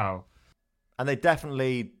track as well. And they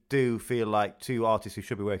definitely do feel like two artists who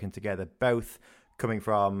should be working together, both coming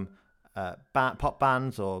from pop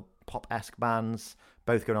bands or pop-esque bands,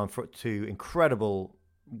 both going on to incredible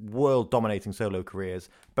world-dominating solo careers,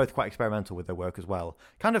 both quite experimental with their work as well.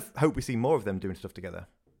 Kind of hope we see more of them doing stuff together.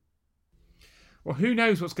 Well, who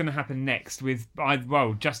knows what's going to happen next with,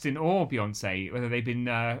 Justin or Beyonce, whether they've been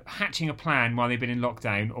hatching a plan while they've been in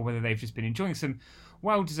lockdown or whether they've just been enjoying some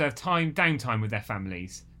well-deserved downtime with their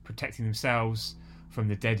families, protecting themselves from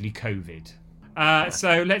the deadly COVID.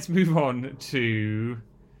 So let's move on to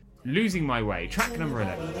Losing My Way, track number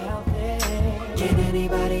 11. Can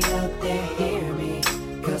anybody out there hear me?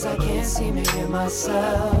 'Cause I can't seem to hear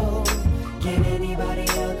myself. Can anybody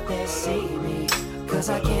out there see me?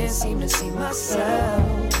 'Cause I can't seem to see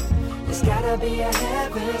myself. There's gotta be a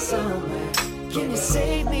heaven somewhere. Can you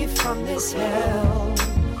save me from this hell?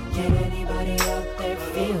 Can anybody out there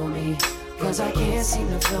feel me? 'Cause I can't seem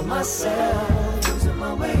to feel myself. Losing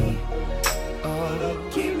my way. Oh,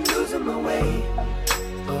 keep losing my way.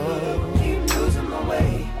 Oh, keep losing my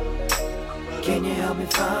way. Can you help me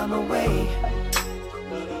find my way?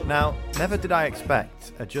 Now, never did I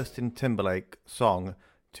expect a Justin Timberlake song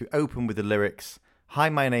to open with the lyrics, "Hi,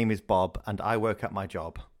 my name is Bob, and I work at my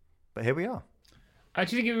job." But here we are. Do you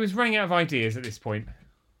think it was running out of ideas at this point?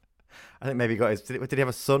 I think maybe he got his... Did he have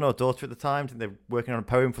a son or daughter at the time? Did they were working on a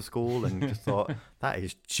poem for school and just thought, that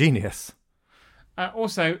is genius.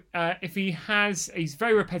 If he's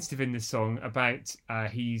very repetitive in this song about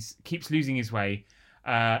keeps losing his way.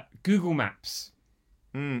 Google Maps.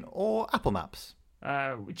 Or Apple Maps.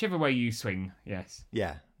 Whichever way you swing, yes.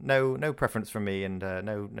 Yeah, no preference from me, and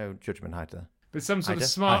no judgment either. But some sort of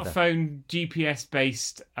smartphone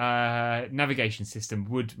GPS-based navigation system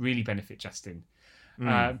would really benefit Justin.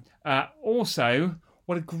 Also,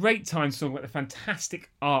 what a great time to talk about the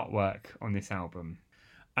fantastic artwork on this album.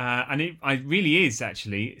 And it really is,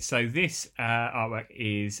 actually. So this artwork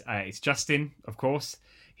is it's Justin, of course.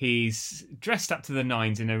 He's dressed up to the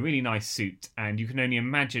nines in a really nice suit, and you can only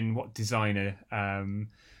imagine what designer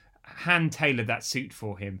hand-tailored that suit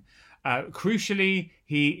for him. Crucially,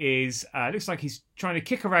 he is looks like he's trying to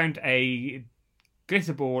kick around a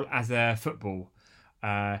glitter ball as a football,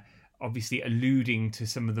 obviously alluding to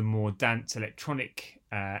some of the more dance electronic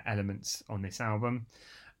elements on this album.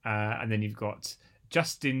 And then you've got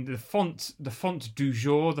Justin, the font du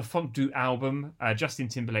jour, the font du album, Justin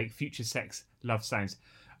Timberlake, FutureSex, LoveSounds,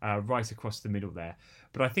 right across the middle there.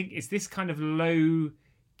 But I think it's this kind of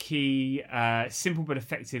low-key, simple but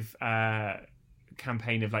effective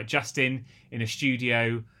campaign of like Justin in a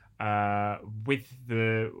studio with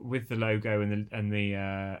the logo and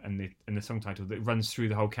the song title that runs through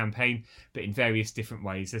the whole campaign, but in various different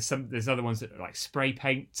ways. There's other ones that are like spray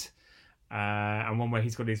paint. And one where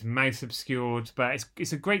he's got his mouth obscured, but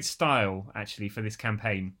it's a great style actually for this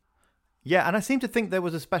campaign. Yeah, and I seem to think there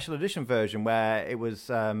was a special edition version where it was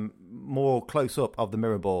more close up of the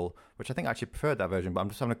mirror ball, which I think I actually preferred that version. But I'm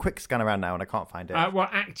just having a quick scan around now and I can't find it. Well,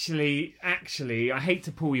 actually, I hate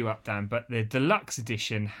to pull you up, Dan, but the deluxe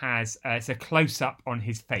edition has it's a close up on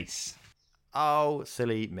his face. Oh,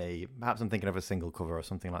 silly me! Perhaps I'm thinking of a single cover or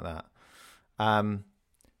something like that.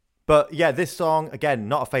 But yeah, this song, again,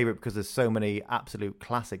 not a favourite because there's so many absolute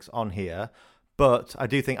classics on here. But I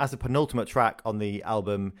do think as a penultimate track on the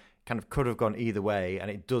album, kind of could have gone either way. And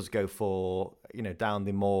it does go for, down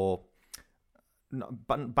the more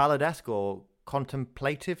balladesque or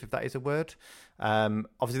contemplative, if that is a word.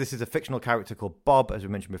 Obviously, this is a fictional character called Bob, as we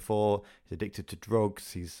mentioned before. He's addicted to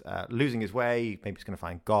drugs. He's losing his way. Maybe he's going to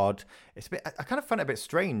find God. I kind of find it a bit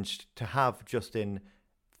strange to have Justin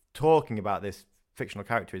talking about this fictional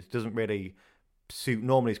character. It doesn't really suit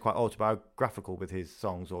normally is quite autobiographical with his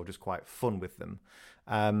songs, or just quite fun with them.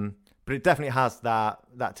 But it definitely has that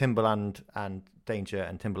Timbaland and Danger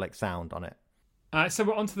and Timberlake sound on it. So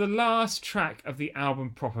we're on to the last track of the album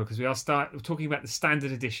proper, because we're talking about the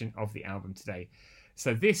standard edition of the album today.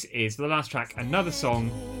 So this is the last track, another song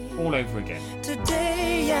all over again.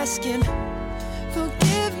 Today asking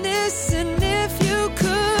forgiveness, and if you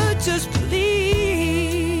could just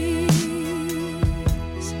please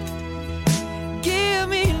give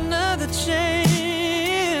me another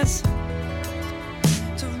chance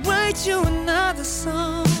to write you another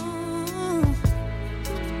song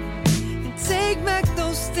and take back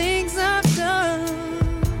those things I've done,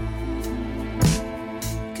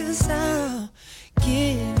 'cause I'll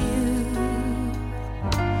give you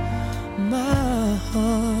my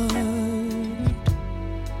heart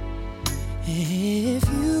if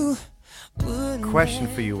you would. Question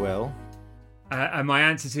for you, Will. And my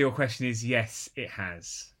answer to your question is yes, it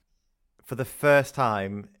has. For the first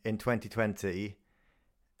time in 2020,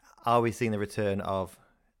 are we seeing the return of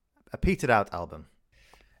a petered out album?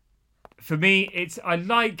 For me, I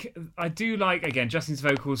do like, again, Justin's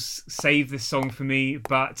vocals save this song for me,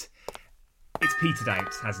 but it's petered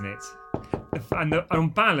out, hasn't it? And on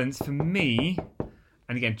balance, for me,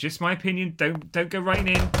 and again, just my opinion, don't go writing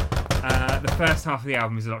in, the first half of the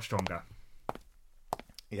album is a lot stronger.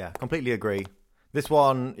 Yeah, completely agree. This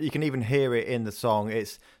one, you can even hear it in the song.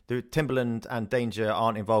 It's the Timbaland and Danger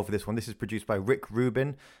aren't involved with this one. This is produced by Rick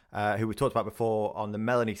Rubin, who we talked about before on the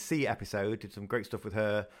Melanie C episode. Did some great stuff with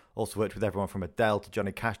her. Also worked with everyone from Adele to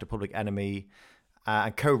Johnny Cash to Public Enemy.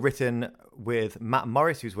 And co-written with Matt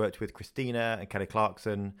Morris, who's worked with Christina and Kelly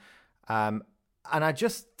Clarkson. And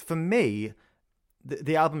for me,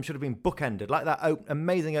 the album should have been bookended. Like that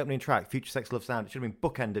amazing opening track, FutureSex, LoveSounds, it should have been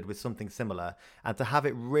bookended with something similar. And to have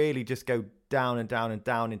it really just go down and down and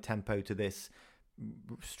down in tempo to this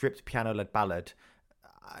stripped piano-led ballad,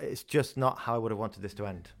 it's just not how I would have wanted this to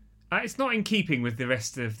end. It's not in keeping with the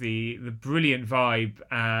rest of the brilliant vibe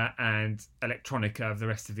and electronica of the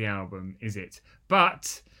rest of the album, is it?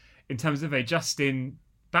 But in terms of a Justin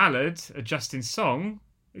ballad, a Justin song,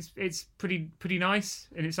 it's pretty nice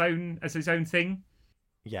in its own thing.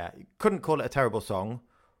 Yeah, couldn't call it a terrible song.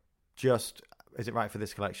 Just, is it right for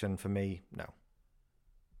this collection? For me, no.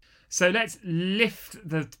 So let's lift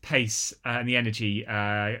the pace and the energy,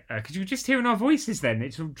 because you're just hearing our voices then.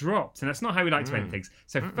 It's all dropped, and that's not how we like to end things.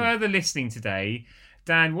 So further listening today,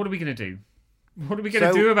 Dan, what are we going to do? What are we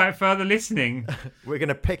going to do about further listening? We're going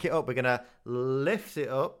to pick it up. We're going to lift it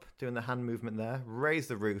up, doing the hand movement there, raise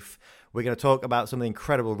the roof. We're going to talk about some of the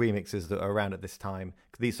incredible remixes that are around at this time.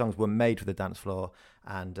 These songs were made for the dance floor,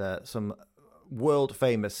 and some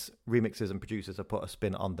world-famous remixers and producers have put a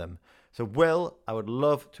spin on them. So, Will, I would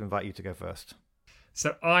love to invite you to go first.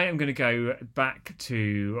 So I am going to go back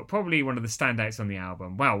to probably one of the standouts on the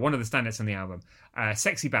album. Wow, one of the standouts on the album.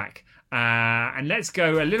 Sexy Back. And let's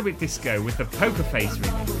go a little bit disco with the Poker Face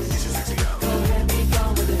remix.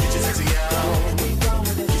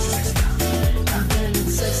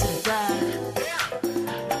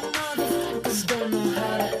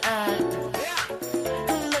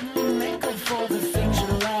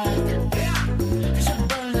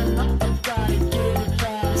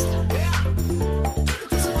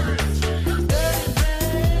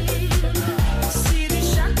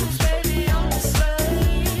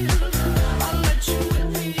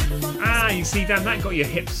 See, Dan, that got your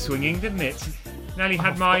hips swinging, didn't it? Nearly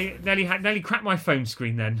cracked my phone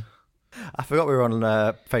screen then. I forgot we were on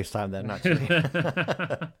FaceTime then, actually.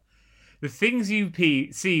 The things you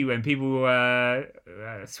see when people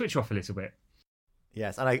switch off a little bit.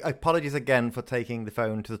 Yes, and I apologies again for taking the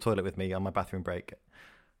phone to the toilet with me on my bathroom break.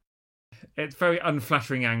 It's very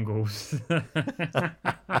unflattering angles. Well,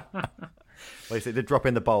 it did drop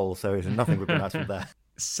in the bowl, so nothing would be nice from there.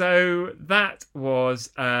 So that was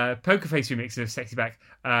Poker Face remix of Sexy Back,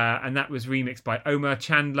 and that was remixed by Omar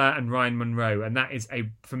Chandler and Ryan Monroe, and that is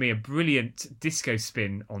for me a brilliant disco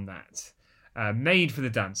spin on that, made for the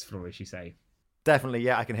dance floor, as you say. Definitely,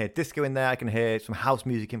 yeah. I can hear disco in there. I can hear some house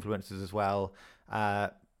music influences as well.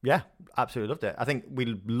 Yeah, absolutely loved it. I think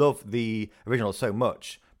we love the original so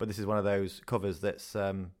much, but this is one of those covers that's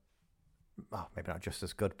maybe not just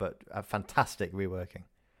as good, but a fantastic reworking.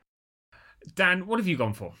 Dan, what have you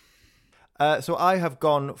gone for? So I have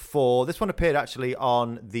gone for... This one appeared actually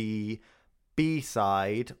on the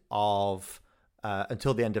B-side of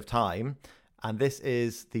Until the End of Time. And this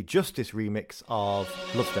is the Justice remix of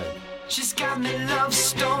Love Stone. She's got me love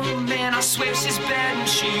stone, man, I swear she's bad and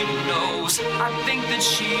she knows. I think that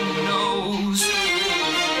she knows.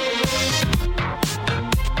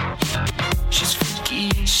 She's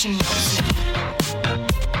freaky, she knows it.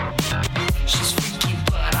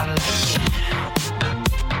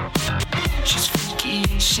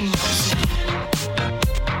 she knows it.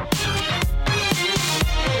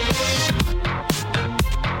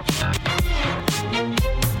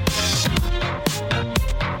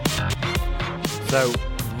 So,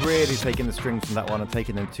 really taking the strings from that one and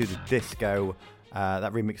taking them to the disco.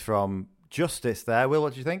 That remix from Justice there. Will,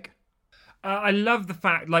 what do you think? I love the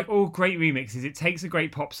fact, like all great remixes, it takes a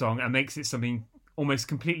great pop song and makes it something almost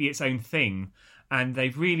completely its own thing. And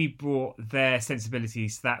they've really brought their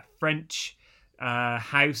sensibilities to that French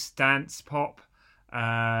house, dance, pop,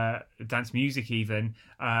 dance music even.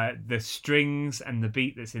 The strings and the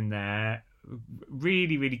beat that's in there,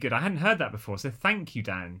 really, really good. I hadn't heard that before, so thank you,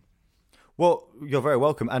 Dan. Well, you're very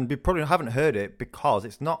welcome. And we probably haven't heard it because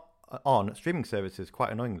it's not on streaming services,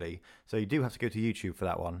 quite annoyingly. So you do have to go to YouTube for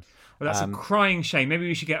that one. Well, that's a crying shame. Maybe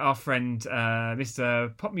we should get our friend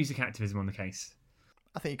Mr. Pop Music Activism on the case.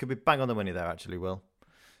 I think you could be bang on the money there, actually, Will.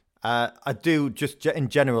 I do, just in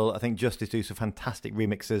general, I think Justice do some fantastic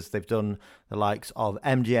remixes. They've done the likes of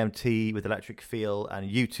MGMT with Electric Feel and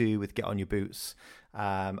U2 with Get On Your Boots,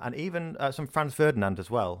 and even some Franz Ferdinand as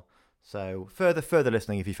well. So further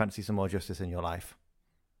listening if you fancy some more Justice in your life.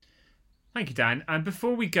 Thank you, Dan. And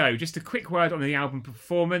before we go, just a quick word on the album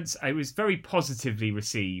performance. It was very positively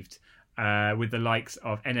received, with the likes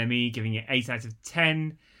of NME giving it 8 out of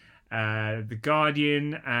 10, The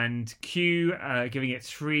Guardian and Q giving it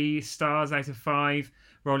 3 stars out of 5,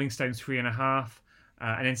 Rolling Stones 3.5,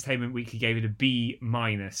 and Entertainment Weekly gave it a B-,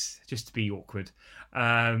 just to be awkward.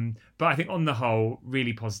 But I think on the whole,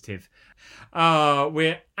 really positive.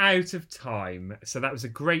 We're out of time. So that was a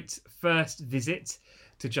great first visit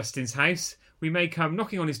to Justin's house. We may come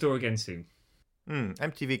knocking on his door again soon.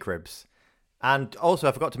 MTV Cribs. And also,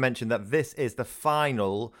 I forgot to mention that this is the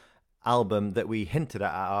final album that we hinted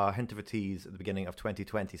at our hint of a tease at the beginning of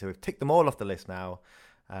 2020. So we've ticked them all off the list now.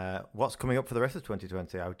 What's coming up for the rest of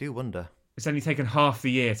 2020? I do wonder. It's only taken half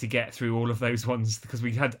the year to get through all of those ones because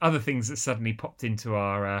we had other things that suddenly popped into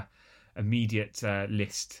our immediate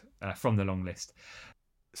list from the long list.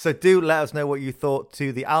 So do let us know what you thought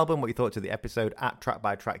to the album, what you thought to the episode at Track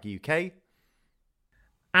by Track UK.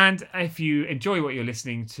 And if you enjoy what you're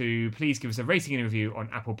listening to, please give us a rating and review on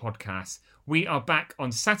Apple Podcasts. We are back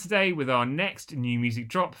on Saturday with our next new music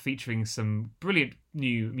drop featuring some brilliant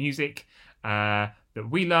new music that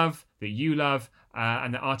we love, that you love,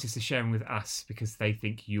 and the artists are sharing with us because they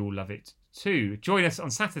think you'll love it too. Join us on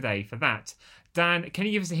Saturday for that. Dan, can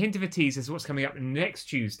you give us a hint of a tease as to what's coming up next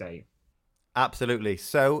Tuesday? Absolutely.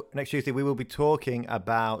 So next Tuesday we will be talking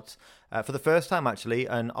about, for the first time actually,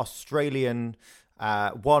 an Australian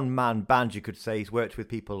one-man band, you could say. He's worked with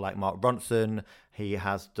people like Mark Ronson. He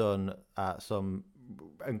has done some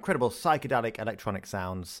incredible psychedelic electronic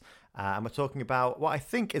sounds. And we're talking about what I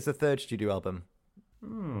think is the third studio album.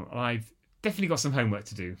 I've definitely got some homework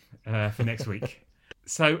to do for next week.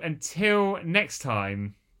 So until next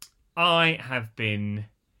time, I have been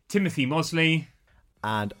Timothy Mosley.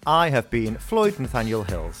 And I have been Floyd Nathaniel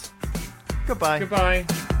Hills. Goodbye. Goodbye.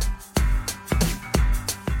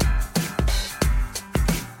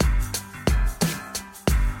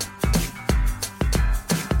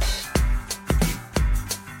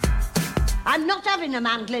 I'm not having a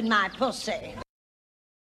man in my pussy.